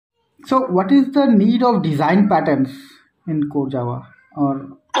So what is the need of design patterns in core Java?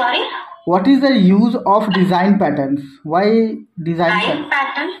 Or Sorry? what is the use of design patterns? Why Design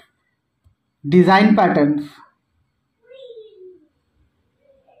pattern? design patterns?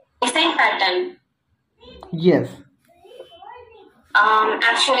 Design pattern. Yes.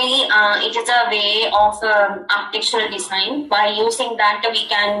 Actually, it is a way of architectural design. By using that, we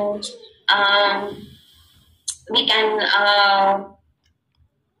can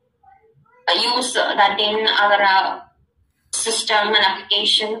use that in our system and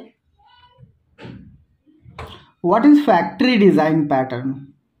application. What is factory design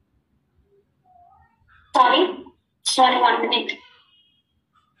pattern? Sorry, 1 minute.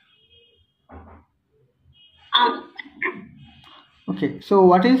 Okay, so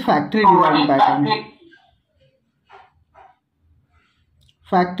what is factory design pattern?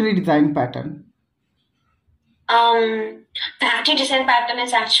 Factory design pattern. Factory design pattern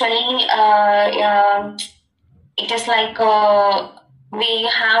is actually it is like we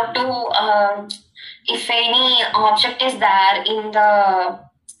have to if any object is there in the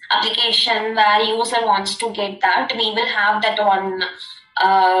application where user wants to get that, we will have that one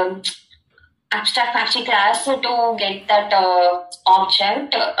abstract factory class to get that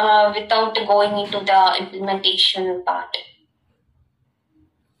object without going into the implementation part.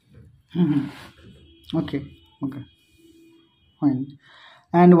 Okay, okay, fine.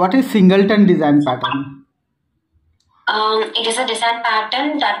 And what is singleton design pattern? It is a design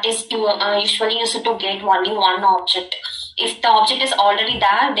pattern that is usually used to get only one object. If the object is already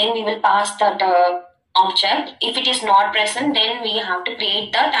there, then we will pass that object. If it is not present, then we have to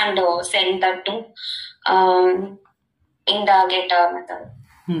create that and send that to in the getter method.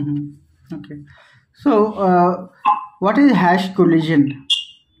 Okay. So, what is hash collision?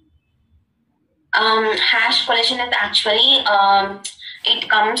 Hash collision is actually it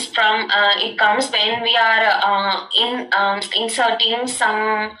comes when we are inserting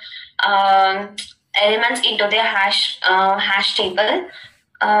some elements into the hash table,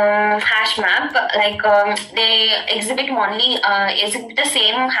 hash map. Like they exhibit the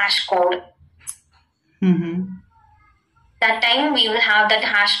same hash code. That time we will have that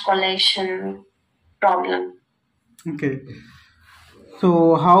hash collision problem. Okay.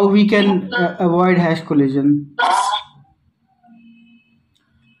 So how we can avoid hash collision?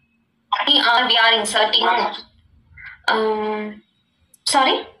 We are inserting.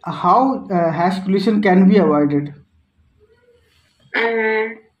 Sorry. How hash collision can be avoided?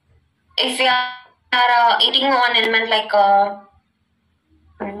 If we are eating one element like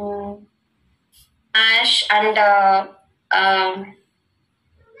hash and the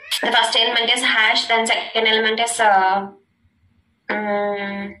first element is hash, then second element is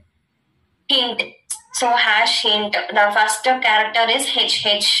hint. So hash hint. The first character is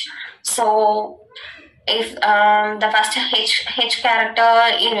HH. So if the first H character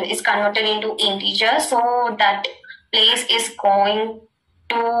is converted into integer, so that place is going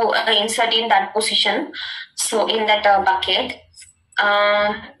to insert in that position. So in that bucket,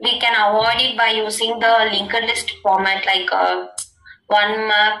 we can avoid it by using the linked list format, like one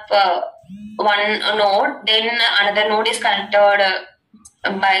map, one node, then another node is connected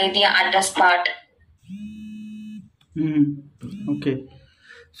by the address part. Okay.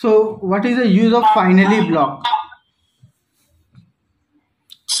 So what is the use of finally block?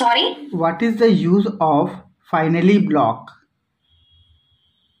 Sorry? What is the use of finally block?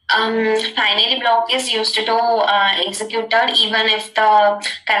 Finally block is used to execute that even if the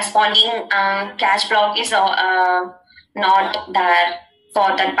corresponding catch block is not there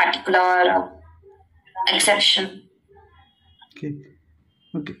for that particular exception.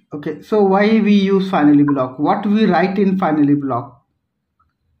 Okay. So why we use finally block? What we write in finally block?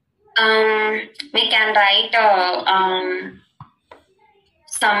 We can write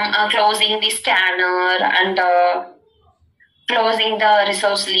some closing the scanner and closing the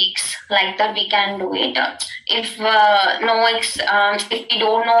resource leaks, like that we can do it. If if we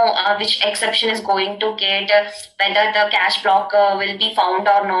don't know which exception is going to get, whether the cache block will be found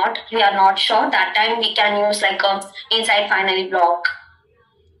or not, we are not sure. That time we can use like inside finally block.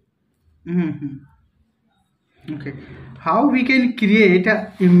 Okay. How we can create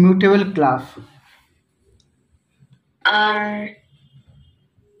a immutable class?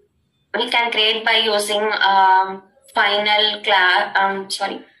 We can create by using final class.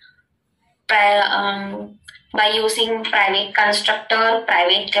 By using private constructor,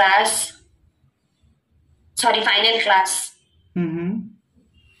 private class. Final class.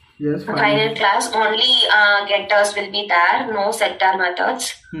 Yes. Final class only getters will be there, no setter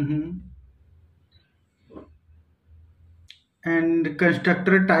methods. And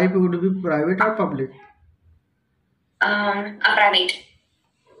constructor type would be private or public? A private.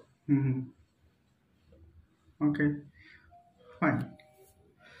 Mm-hmm. Okay, fine.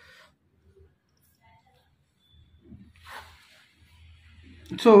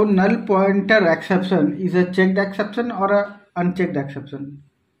 So null pointer exception is a checked exception or a unchecked exception?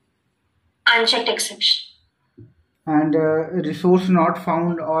 Unchecked exception. And resource not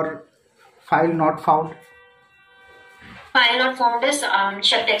found or file not found? File not found is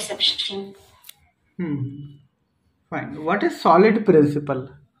checked exception. Hmm. Fine. What is solid principle?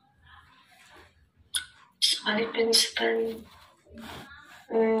 Solid principle.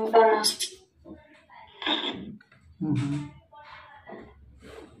 Don't Mhm.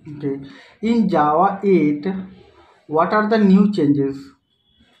 Okay. In Java 8, what are the new changes?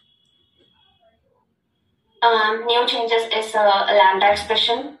 New changes is a lambda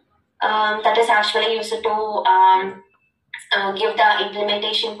expression that is actually used to give the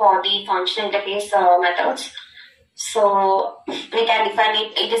implementation for the functional interface methods. So we can define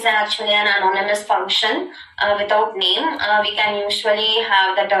it. It is actually an anonymous function without name. We can usually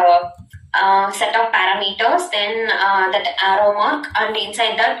have that set of parameters, then that arrow mark, and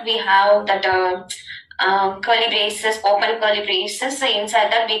inside that we have that curly braces, open curly braces. So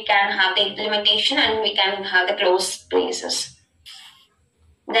inside that we can have the implementation and we can have the closed braces.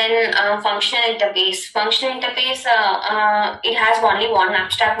 Then functional interface. Functional interface, it has only one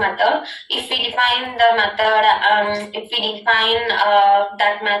abstract method. If we define the method,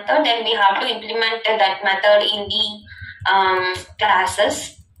 that method, then we have to implement that method in the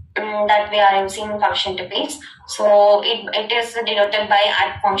classes that we are using function interface. So it is denoted by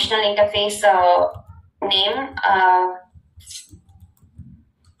at functional interface name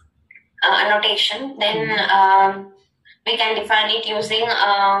annotation. Then we can define it using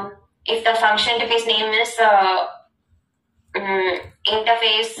if the function interface name is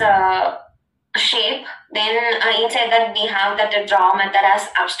interface shape, then inside that we have that draw method as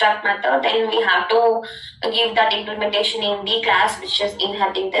abstract method. Then we have to give that implementation in the class which is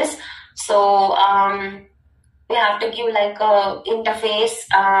inheriting this. So we have to give like a interface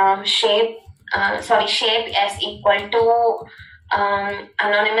shape shape as equal to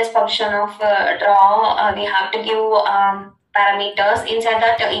anonymous function of draw. We have to give parameters inside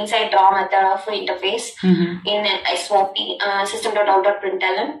that inside draw method of interface in SOP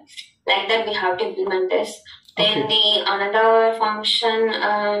system.out.println. Like that we have to implement this. Then the another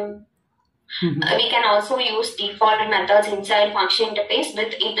function we can also use default methods inside function interface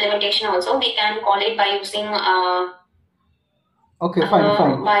with implementation also. We can call it by using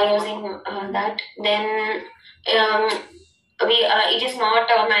fine. By using that. Then it is not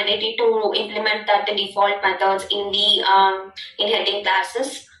mandatory to implement that the default methods in the inheriting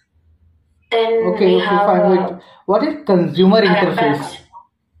classes. Then we have fine. Wait. What is consumer interface?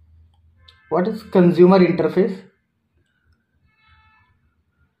 What is consumer interface?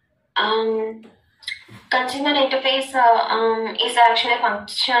 Consumer interface is actually a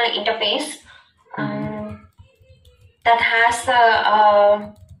functional interface that has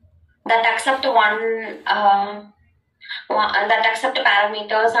that accept that accept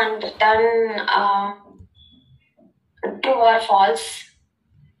parameters and return true or false.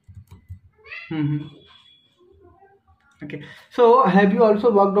 Okay. So, have you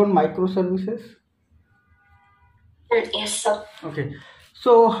also worked on microservices? Yes, sir. Okay.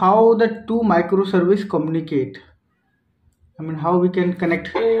 So, how the two microservices communicate? I mean, how we can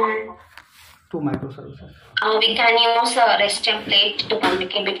connect two microservices? We can use a REST template to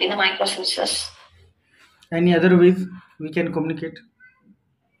communicate between the microservices. Any other ways we can communicate?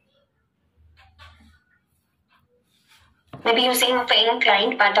 Maybe using a paying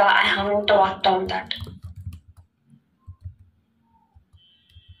client, but I haven't worked on that.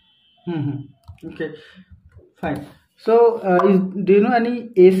 Okay, fine. So, do you know any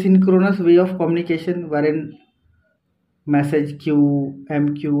asynchronous way of communication wherein message queue,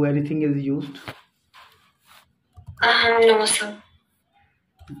 MQ, anything is used? No, sir.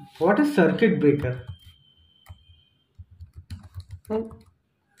 What is circuit breaker?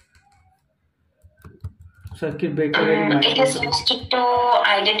 Circuit breaker it is used to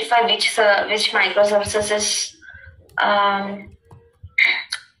identify which microservices is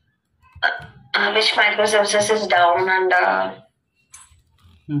which microservices is down and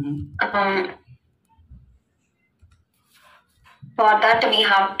for that we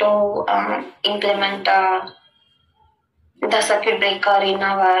have to implement the circuit breaker in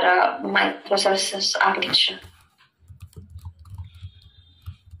our microservices architecture.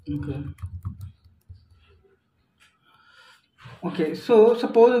 Okay, so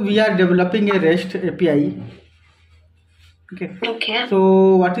suppose we are developing a REST API Okay. Okay.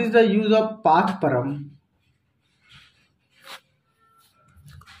 So what is the use of path param?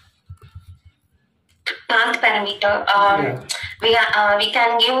 Path parameter. Yeah. We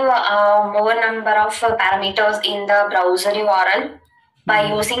can give more number of parameters in the browser URL by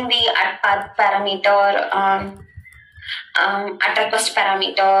using the at path parameter, at request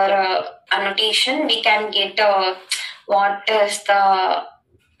parameter annotation. We can get what is the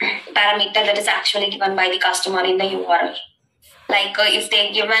parameter that is actually given by the customer in the URL. Like if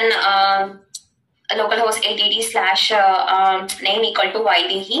they given localhost 80 slash name equal to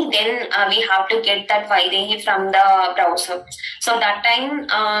Vaidehi, then we have to get that Vaidehi from the browser. So that time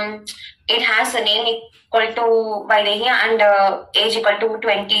it has a name equal to Vaidehi and age equal to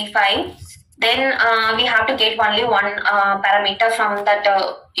 25. Then we have to get only one parameter from that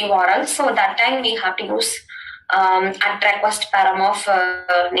URL. So that time we have to use at request param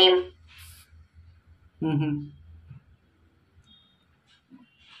of name. Mm-hmm.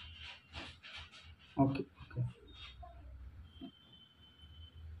 Okay.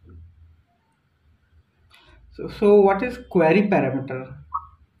 So what is query parameter?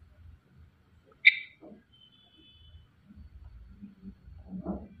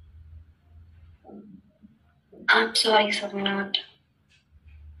 I'm sorry, sir, not.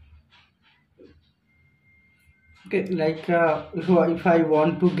 Okay, like if I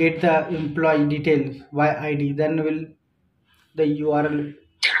want to get the employee details by ID, then will the URL be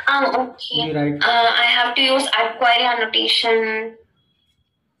Okay. right? I have to use add query annotation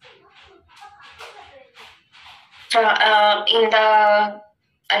for, in the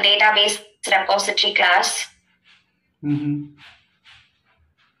database repository class. Mm-hmm.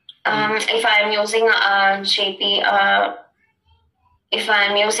 If I'm using JP, if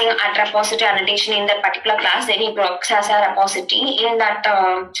I'm using add repository annotation in that particular class, then it works as a repository. In that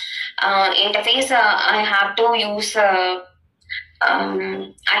interface, I have to use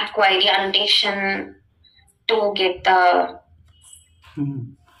add query annotation to get the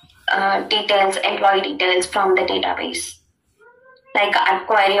details, employee details from the database. Like a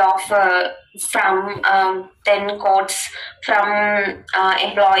query of from then quotes from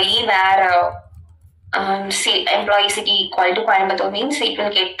employee where employee city equal to Coimbatore means it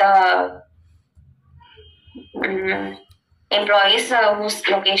will get the employees whose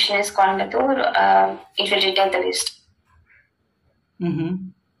location is Coimbatore. It will return the list. Mm-hmm.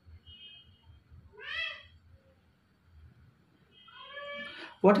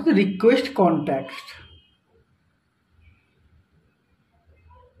 What is the request context?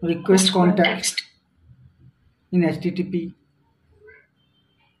 Request context in HTTP.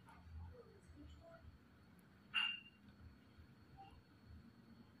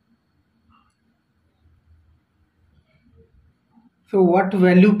 So what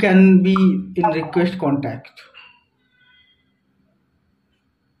value can be in request context?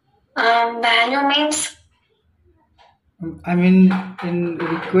 Value means I mean, in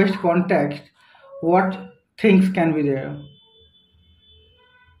request context, what things can be there?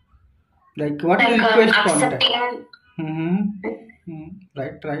 Like what is like request context? accepting,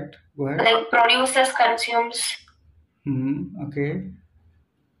 Right. Go ahead. like producers consumes. Okay.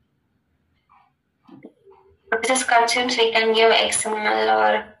 Producers consumes we can give XML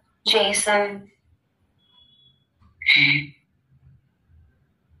or JSON.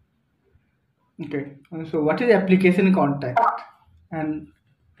 Okay. So what is application context? And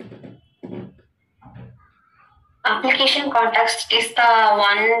application context is the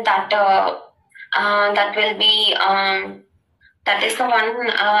one that that will be that is the one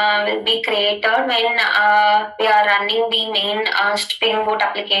will be created when we are running the main Spring Boot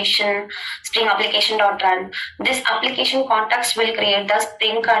application, Spring application.run. This application context will create the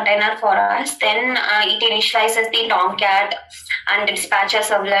Spring container for us. Then it initializes the Tomcat and dispatches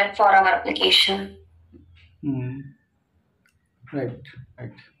servlet for our application. Right.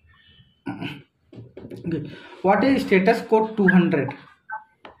 Okay. What is status code 200?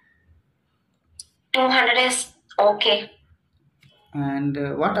 200 is okay.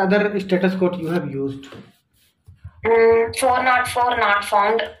 And what other status code you have used? 404 not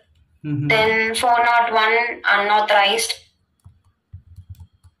found. Then 401 unauthorized.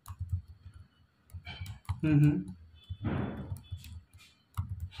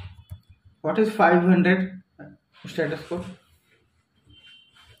 What is 500 status code?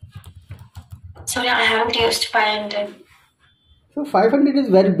 Sorry, I haven't used 500. So 500 is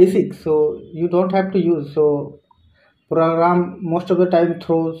very basic, so you don't have to use. So program most of the time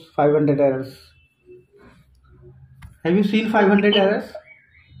throws 500 errors. Have you seen 500 errors?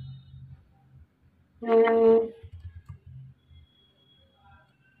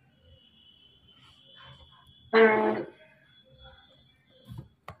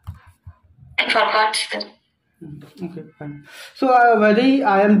 I forgot. Okay, fine. So, Vadi,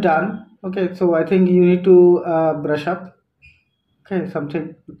 I am done. Okay, so I think you need to brush up. Okay,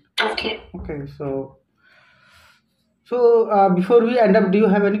 something. Okay. Okay, so before we end up, do you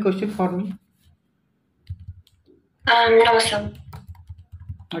have any question for me? No, sir.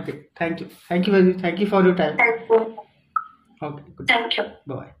 Okay, thank you. Thank you, Vadi. Thank you for your time. Thank you. Okay, good. Thank you.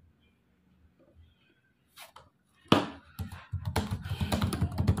 Bye.